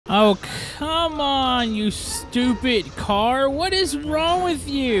Oh, come on, you stupid car. What is wrong with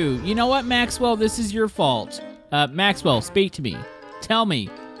you? You know what, Maxwell? This is your fault. Maxwell, speak to me. Tell me,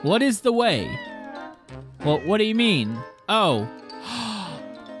 what is the way? Well, what do you mean? Oh.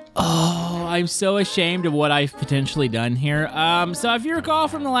 Oh, I'm so ashamed of what I've potentially done here. So if you recall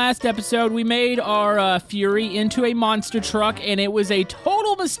from the last episode, we made our Fury into a monster truck, and it was a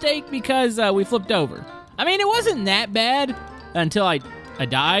total mistake because we flipped over. I mean, it wasn't that bad until I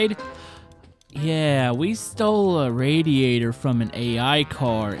died. Yeah, we stole a radiator from an AI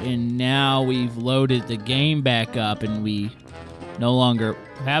car, and now we've loaded the game back up, and we no longer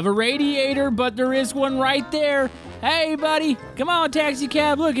have a radiator, but there is one right there. Hey, buddy, come on, taxi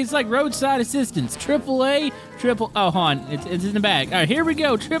cab. Look, it's like roadside assistance. AAA, oh, hold on, it's in the back. All right, here we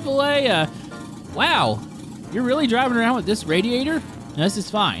go, AAA. Wow, you're really driving around with this radiator? This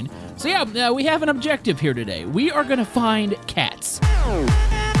is fine. So yeah, we have an objective here today. We are gonna find cats.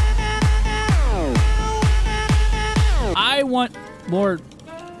 I want more.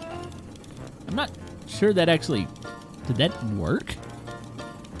 I'm not sure that actually, did that work?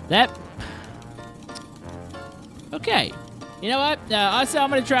 Okay. You know what? Also, I'm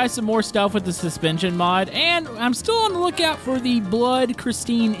going to try some more stuff with the suspension mod, and I'm still on the lookout for the Blood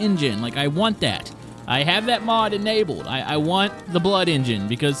Christine engine. Like, I want that. I have that mod enabled. I want the Blood engine,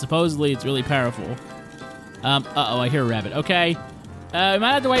 because supposedly it's really powerful. Uh-oh, I hear a rabbit. Okay. I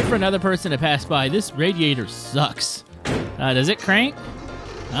might have to wait for another person to pass by. This radiator sucks. Does it crank?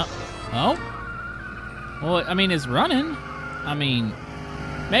 Oh. Well, I mean, it's running. I mean,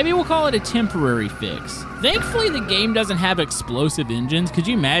 maybe we'll call it a temporary fix. Thankfully, the game doesn't have explosive engines. Could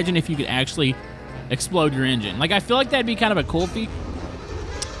you imagine if you could actually explode your engine? Like, I feel like that'd be kind of a cool feature.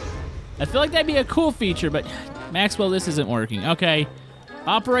 I feel like that'd be a cool feature, but Maxwell, this isn't working. Okay.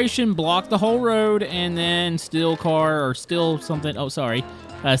 Operation block the whole road, and then steal car, or steal something. Oh, sorry.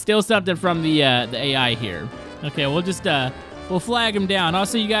 Steal something from the AI here. Okay, we'll just, we'll flag him down.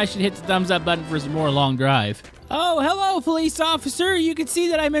 Also, you guys should hit the thumbs up button for some more long drive. Oh, hello, police officer. You can see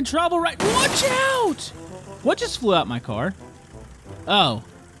that I'm in trouble right— Watch out! What just flew out my car? Oh,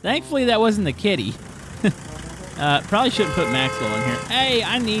 thankfully that wasn't the kitty. Probably shouldn't put Maxwell in here. Hey,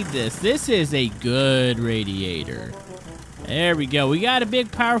 I need this. This is a good radiator. There we go. We got a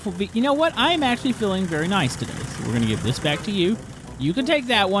big, powerful You know what? I am actually feeling very nice today. So we're going to give this back to you. You can take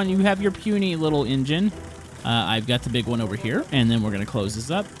that one. You have your puny little engine. I've got the big one over here, and then we're going to close this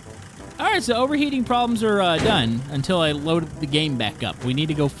up. All right, so overheating problems are done until I load the game back up. We need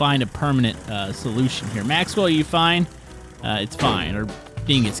to go find a permanent solution here. Maxwell, are you fine? It's fine, or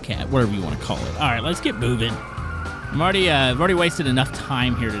Dingus Cat, whatever you want to call it. All right, let's get moving. I've already wasted enough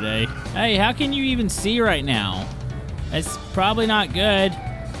time here today. Hey, how can you even see right now? That's probably not good.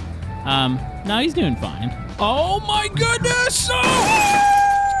 No, he's doing fine. Oh my goodness! Oh!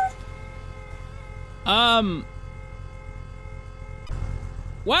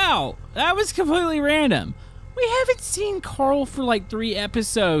 Wow, that was completely random. We haven't seen Carl for like 3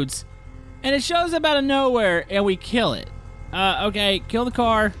 episodes, and it shows up out of nowhere, and we kill it. Okay, kill the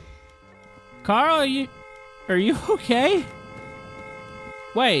car. Carl, are you okay?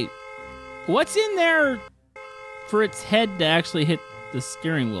 Wait, what's in there for its head to actually hit the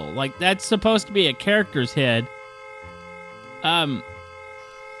steering wheel? Like, that's supposed to be a character's head.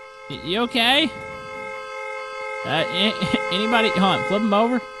 You okay? Anybody? Hold on, flip him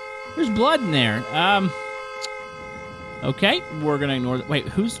over. There's blood in there. Okay, we're gonna ignore that. Wait,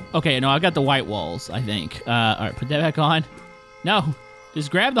 who's? Okay, no, I got the white walls, I think. All right, put that back on. No, just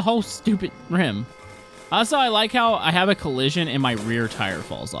grab the whole stupid rim. Also, I like how I have a collision and my rear tire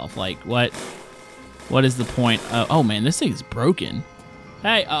falls off. Like, what is the point? Oh man, this thing's broken.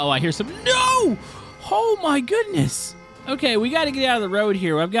 Hey, oh, I hear some. No! Oh my goodness. Okay, we got to get out of the road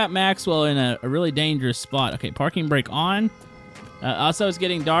here. I've got Maxwell in a really dangerous spot. Okay, parking brake on. Also, it's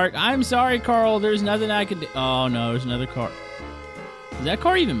getting dark. I'm sorry, Carl. There's nothing I can do. Oh, no, there's another car. Is that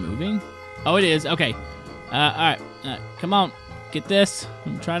car even moving? Oh, it is. Okay. All right. Come on. Get this.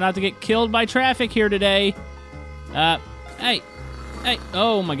 I'm trying not to get killed by traffic here today. Hey.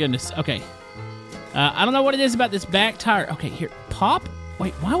 Oh, my goodness. Okay. I don't know what it is about this back tire. Okay, here. Pop?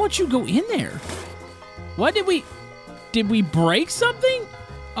 Wait, why won't you go in there? What did we... Did we break something?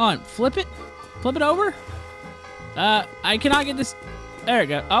 On, flip it. Flip it over. I cannot get this. There we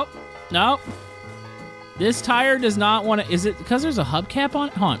go. Oh, no. This tire does not want to. Is it because there's a hubcap on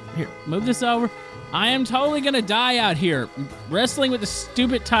it? Hold on. Here, move this over. I am totally going to die out here wrestling with the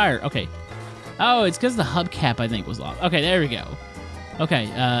stupid tire. Okay. Oh, it's because the hubcap, I think, was off. Okay, there we go. Okay,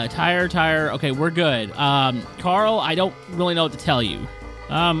 tire. Okay, we're good. Carl, I don't really know what to tell you.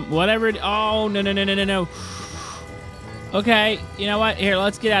 Whatever. Oh, no. Okay, you know what? Here,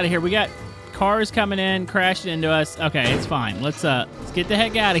 let's get out of here. We got cars coming in, crashing into us. Okay, it's fine. Let's get the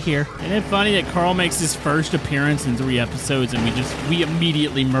heck out of here. Isn't it funny that Carl makes his first appearance in 3 episodes and we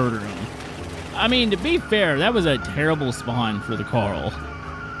immediately murder him? I mean, to be fair, that was a terrible spawn for the Carl.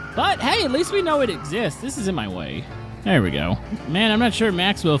 But hey, at least we know it exists. This is in my way. There we go. Man, I'm not sure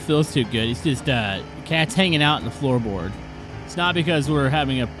Maxwell feels too good. He's just cat's hanging out in the floorboard. It's not because we're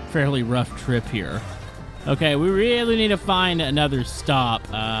having a fairly rough trip here. Okay, we really need to find another stop.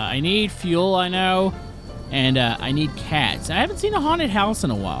 I need fuel, I know, and I need cats. I haven't seen a haunted house in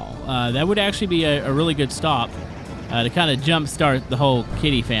a while. That would actually be a really good stop to kind of jumpstart the whole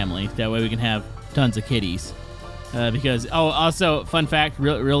kitty family. That way we can have tons of kitties. Because, oh, also, fun fact,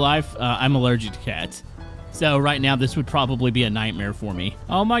 real life, I'm allergic to cats. So right now, this would probably be a nightmare for me.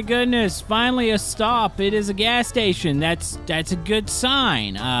 Oh my goodness, finally a stop. It is a gas station. That's a good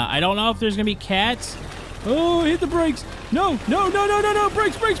sign. I don't know if there's gonna be cats. Oh, hit the brakes. No, no, no, no, no, no.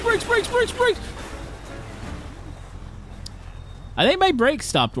 Brakes, brakes, brakes, brakes, brakes, brakes. I think my brakes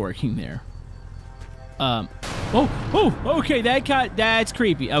stopped working there. Okay, that's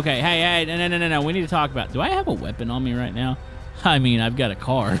creepy. Okay, hey, no. We need to talk about it. Do I have a weapon on me right now? I mean, I've got a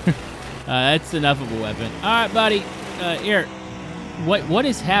car. That's enough of a weapon. All right, buddy. Here. What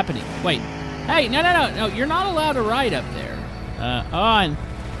is happening? Wait. Hey, no. You're not allowed to ride up there. On.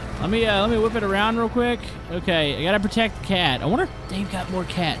 Let me whip it around real quick. Okay, I gotta protect the cat. I wonder if they've got more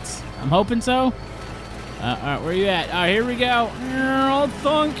cats. I'm hoping so. All right, where you at? All right, here we go. Old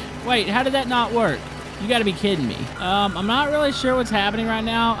thunk. Wait, how did that not work? You gotta be kidding me. I'm not really sure what's happening right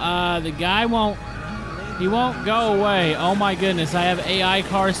now. The guy won't go away. Oh my goodness, I have AI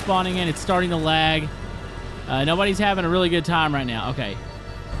cars spawning in. It's starting to lag. Nobody's having a really good time right now. Okay.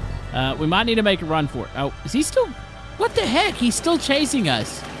 We might need to make a run for it. Oh, is he still... What the heck? He's still chasing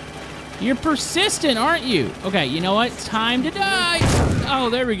us. You're persistent, aren't you? Okay, you know what? It's time to die. Oh,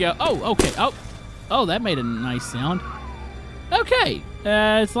 there we go. Oh, okay. Oh, that made a nice sound. Okay.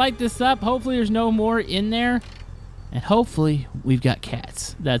 Let's light this up. Hopefully there's no more in there. And hopefully we've got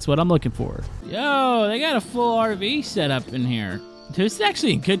cats. That's what I'm looking for. Yo, they got a full RV set up in here. This is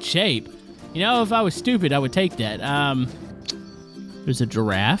actually in good shape. You know, if I was stupid, I would take that. There's a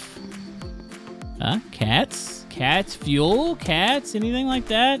giraffe. Cats, fuel, cats, anything like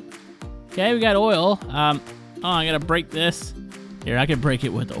that? Okay, we got oil. Oh, I gotta break this. Here, I can break it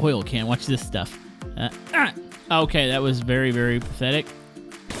with the oil can. Watch this stuff. Okay, that was very, very pathetic.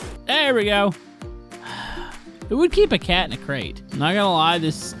 There we go. It would keep a cat in a crate. I'm not gonna lie,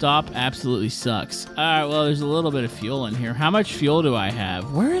 this stop absolutely sucks. All right, well, there's a little bit of fuel in here. How much fuel do I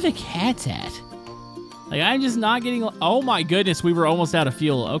have? Where are the cats at? Like, I'm just not getting... Oh my goodness, we were almost out of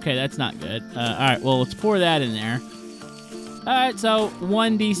fuel. Okay, that's not good. All right, well, let's pour that in there. All right, so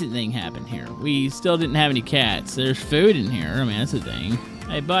one decent thing happened here. We still didn't have any cats. There's food in here. I mean, that's a thing.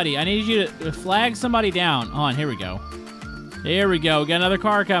 Hey, buddy, I need you to flag somebody down. On, here we go. Here we go. We got another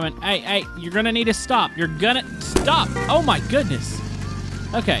car coming. Hey, you're gonna need to stop. You're gonna stop. Oh my goodness.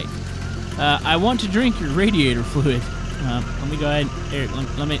 Okay. I want to drink your radiator fluid. Let me go ahead. Here,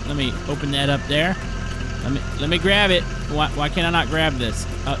 let me open that up there. Let me grab it. Why can I not grab this?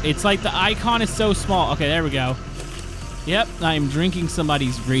 It's like the icon is so small. Okay, there we go. Yep, I'm drinking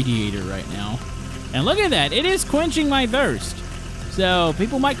somebody's radiator right now. And look at that. It is quenching my thirst. So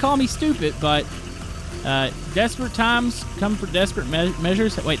people might call me stupid, but desperate times come for desperate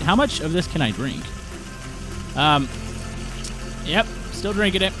measures. Wait, how much of this can I drink? Yep, still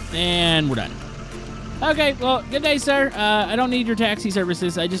drinking it, and we're done. Okay, well, good day, sir. I don't need your taxi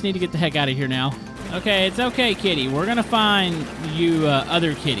services. I just need to get the heck out of here now. Okay, it's okay, kitty. We're gonna find you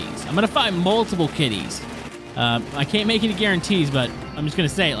other kitties. I'm gonna find multiple kitties. I can't make any guarantees, but I'm just gonna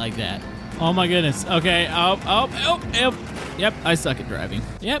say it like that. Oh my goodness. Okay. Yep, I suck at driving.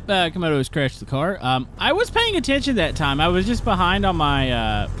 Yep, Camodo has crashed the car. I was paying attention that time. I was just behind on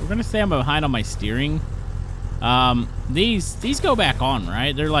my, we're gonna say I'm behind on my steering. These go back on,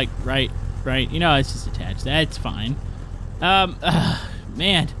 right? They're like, right. You know, it's just attached. That's fine.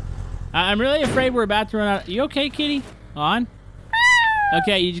 Man. I'm really afraid we're about to run out. You okay, kitty? On?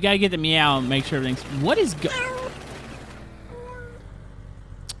 Okay, you just gotta get the meow and make sure everything's... What is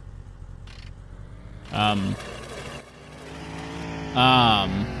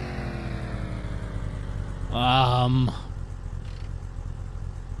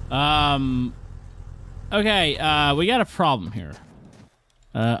Okay, we got a problem here.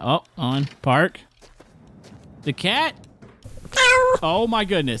 On. Park. The cat... Oh my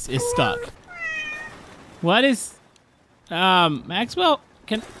goodness, is stuck. What is... Maxwell,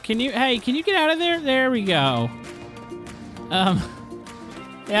 can you... Hey, can you get out of there? There we go. Yeah,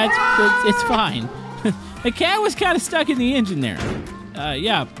 it's fine. The cat was kind of stuck in the engine there.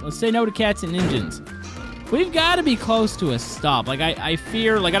 Yeah, let's say no to cats and engines. We've got to be close to a stop. Like, I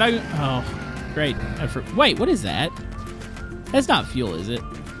fear, like, I don't... Oh, great. Wait, what is that? That's not fuel, is it?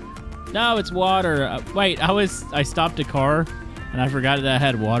 No, it's water. Wait, I stopped a car, and I forgot that I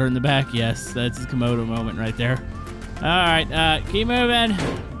had water in the back. Yes, that's a Camodo moment right there. All right, keep moving.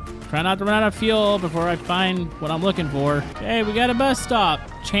 Try not to run out of fuel before I find what I'm looking for. Okay, we got a bus stop.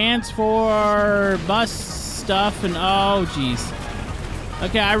 Chance for bus stuff, and oh, jeez.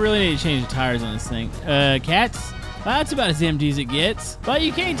 Okay, I really need to change the tires on this thing. Cats? Well, that's about as empty as it gets. But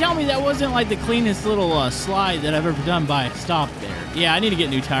you can't tell me that wasn't like the cleanest little slide that I've ever done by a stop there. Yeah, I need to get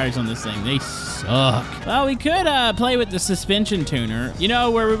new tires on this thing. They suck. Well, we could play with the suspension tuner. You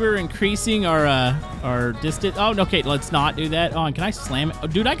know, where we were increasing our distance. Oh, okay, let's not do that. Oh, and can I slam it? Oh,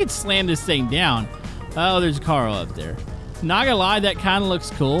 dude, I could slam this thing down. Oh, there's Carl up there. Not gonna lie, that kind of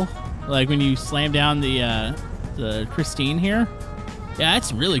looks cool. Like when you slam down the Christine here. Yeah,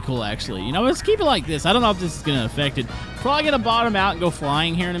 that's really cool, actually. You know, let's keep it like this. I don't know if this is going to affect it. Probably going to bottom out and go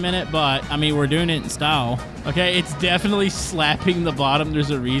flying here in a minute, but, I mean, we're doing it in style. Okay, it's definitely slapping the bottom.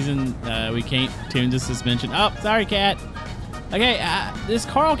 There's a reason we can't tune the suspension. Oh, sorry, cat. Okay, this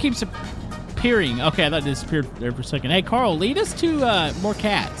Carl keeps appearing. Okay, I thought it disappeared there for a second. Hey, Carl, lead us to more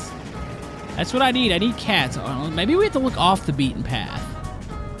cats. That's what I need. I need cats. Maybe we have to look off the beaten path.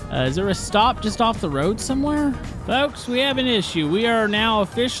 Is there a stop just off the road somewhere? Folks, we have an issue. We are now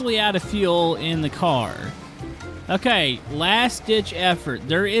officially out of fuel in the car. Okay, last ditch effort.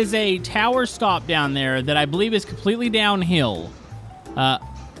 There is a tower stop down there that I believe is completely downhill.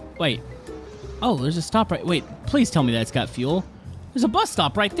 Wait. Oh, there's a stop right... Wait, please tell me that's got fuel. There's a bus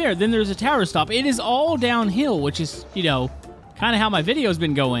stop right there. Then there's a tower stop. It is all downhill, which is, you know, kind of how my video's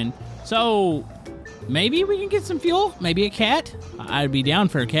been going. So... maybe we can get some fuel? Maybe a cat? I'd be down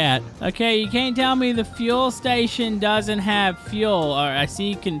for a cat. Okay, you can't tell me the fuel station doesn't have fuel. I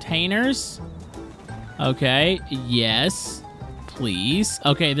see containers. Okay, yes, please.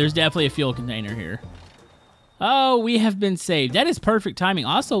 Okay, there's definitely a fuel container here. Oh, we have been saved. That is perfect timing.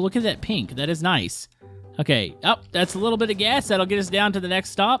 Also, look at that pink. That is nice. Okay, oh, that's a little bit of gas. That'll get us down to the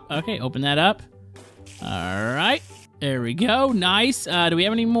next stop. Okay, open that up. All right, there we go. Nice. Do we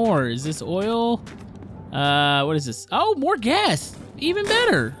have any more? Is this oil? What is this? Oh, more gas. Even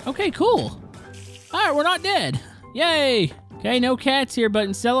better. Okay, cool. All right, we're not dead. Yay. Okay, no cats here, but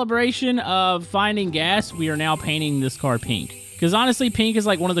in celebration of finding gas, we are now painting this car pink. Because honestly, pink is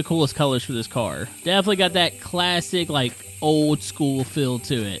like one of the coolest colors for this car. Definitely got that classic, like, old school feel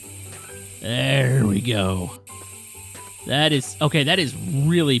to it. There we go. That is, okay, that is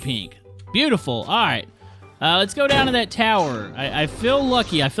really pink. Beautiful. All right. Let's go down to that tower. I feel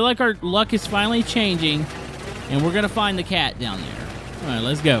lucky. I feel like our luck is finally changing, and we're going to find the cat down there. All right,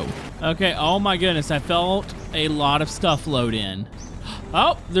 let's go. Okay, oh my goodness. I felt a lot of stuff load in.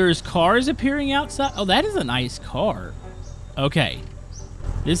 Oh, there's cars appearing outside. Oh, that is a nice car. Okay,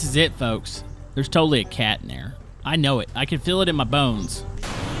 this is it, folks. There's totally a cat in there. I know it. I can feel it in my bones.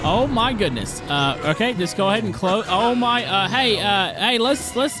 Oh my goodness. Okay, just go ahead and close. Oh my, hey,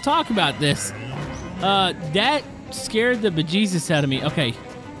 let's talk about this. That scared the bejesus out of me. Okay.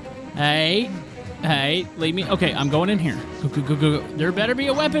 Hey, leave me. Okay, I'm going in here. Go. There better be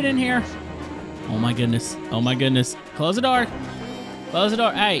a weapon in here. Oh my goodness. Oh my goodness. Close the door. Close the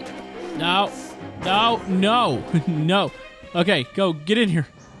door. Hey. No. Okay, go. Get in here.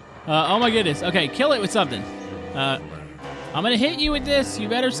 Oh my goodness. Okay, kill it with something. I'm gonna hit you with this. You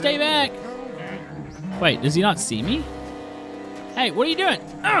better stay back. Wait, does he not see me? Hey, what are you doing?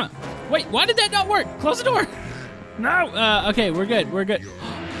 Wait, why did that not work? Close the door. No. Okay, we're good.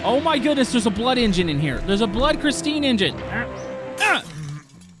 Oh my goodness, there's a blood engine in here. There's a blood Christine engine.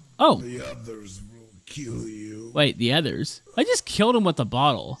 Oh. The others will kill you. Wait, the others? I just killed him with a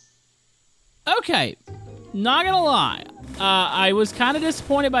bottle. Okay, not gonna lie. I was kind of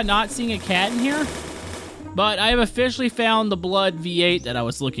disappointed by not seeing a cat in here, but I have officially found the blood V8 that I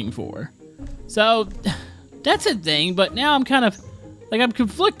was looking for. So, that's a thing, but now I'm kind of, like, I'm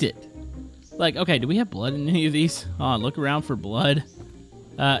conflicted. Like, okay, do we have blood in any of these? Oh, look around for blood.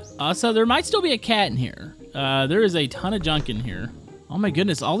 Also, there might still be a cat in here. There is a ton of junk in here. Oh my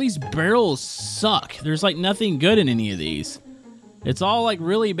goodness, all these barrels suck. There's like nothing good in any of these. It's all like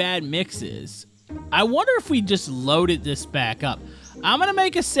really bad mixes. I wonder if we just loaded this back up. I'm gonna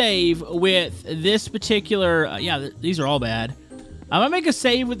make a save with this particular, yeah, these are all bad. I'm gonna make a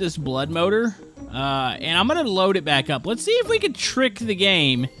save with this blood motor, and I'm gonna load it back up. Let's see if we can trick the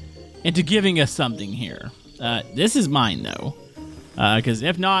game into giving us something here. This is mine though, because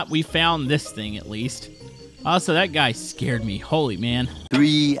if not, we found this thing at least. Also, that guy scared me. Holy man.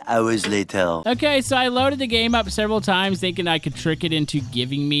 3 hours later. Okay, so I loaded the game up several times thinking I could trick it into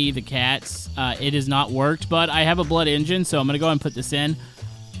giving me the cats. It has not worked, but I have a blood engine, so I'm going to go ahead and put this in.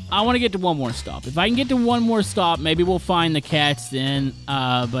 I want to get to one more stop. If I can get to one more stop, maybe we'll find the cats then.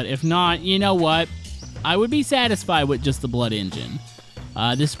 But if not, you know what? I would be satisfied with just the blood engine.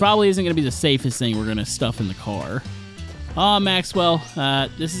 This probably isn't going to be the safest thing we're going to stuff in the car. Oh, Maxwell,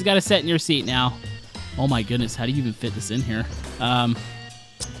 this has got to set in your seat now. Oh my goodness, how do you even fit this in here?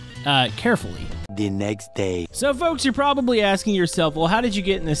 Carefully. The next day. So folks, you're probably asking yourself, well, how did you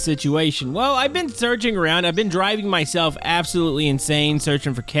get in this situation? Well, I've been searching around. I've been driving myself absolutely insane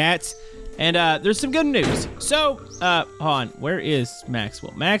searching for cats. And there's some good news. So, hold on, where is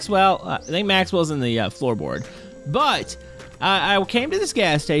Maxwell? Maxwell, I think Maxwell's in the floorboard. But I came to this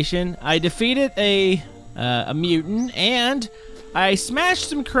gas station. I defeated a mutant, and I smashed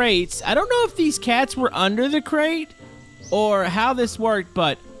some crates. I don't know if these cats were under the crate or how this worked,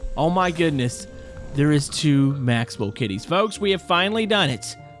 but oh my goodness, there is 2 Maxwell kitties. Folks, we have finally done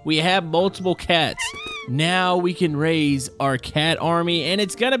it. We have multiple cats. Now we can raise our cat army, and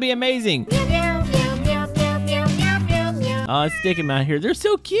it's gonna be amazing. Oh, let's stick them out here. They're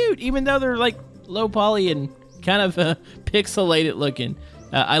so cute, even though they're like low poly and kind of pixelated looking.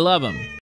 I love them.